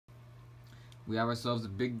We have ourselves a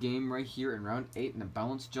big game right here in round 8 in the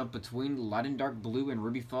balance jump between Light and Dark Blue and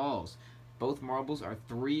Ruby Falls. Both marbles are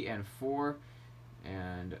 3 and 4,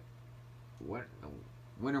 and what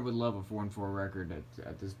winner would love a 4-4 record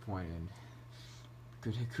at this point, and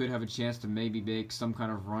could have a chance to maybe make some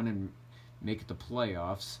kind of run and make it to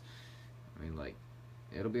playoffs. I mean, like,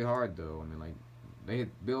 it'll be hard though. I mean, like,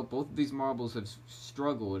 both of these marbles have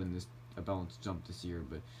struggled in this balance jump this year,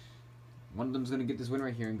 but one of them's gonna get this win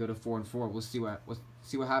right here and go to 4-4. We'll see what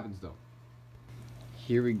happens though.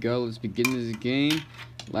 Here we go. Let's begin this game.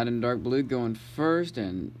 Light and Dark Blue going first,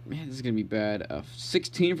 and man, this is gonna be bad.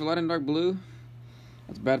 16 for Light and Dark Blue.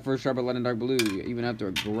 That's a bad first shot by Light and Dark Blue. Even after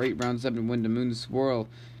a great round 7 win to Moon Swirl,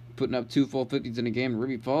 putting up 2 full 50s in a game.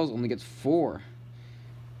 Ruby Falls only gets 4.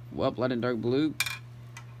 Well, Light and Dark Blue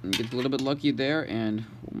gets a little bit lucky there, and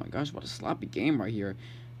oh my gosh, what a sloppy game right here.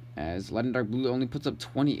 As Light and Dark Blue only puts up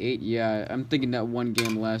 28. Yeah, I'm thinking that one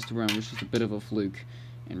game last round was just a bit of a fluke.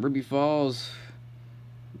 And Ruby Falls,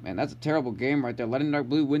 man, that's a terrible game right there. Light and Dark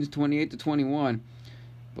Blue wins 28-21.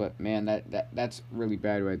 But man, that's really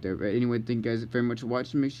bad right there. But anyway, thank you guys very much for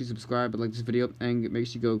watching. Make sure you subscribe, like this video, and make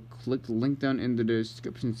sure you go click the link down in the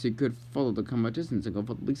description so you could follow the competitions and go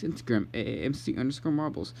follow Lee's Instagram,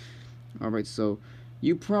 AAMC_marbles. Alright, so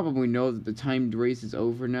you probably know that the timed race is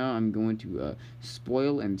over now. I'm going to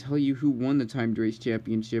spoil and tell you who won the timed race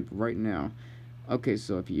championship right now. Okay,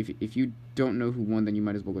 so if you don't know who won, then you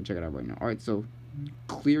might as well go check it out right now. Alright, so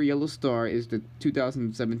Clear Yellow Star is the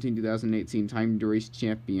 2017-2018 timed race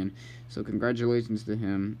champion. So congratulations to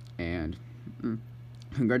him, and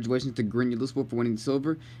congratulations to Green Yellow Swirl for winning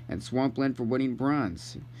silver, and Swampland for winning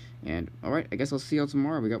bronze. And alright, I guess I'll see y'all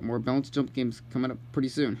tomorrow. We got more balance jump games coming up pretty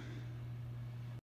soon.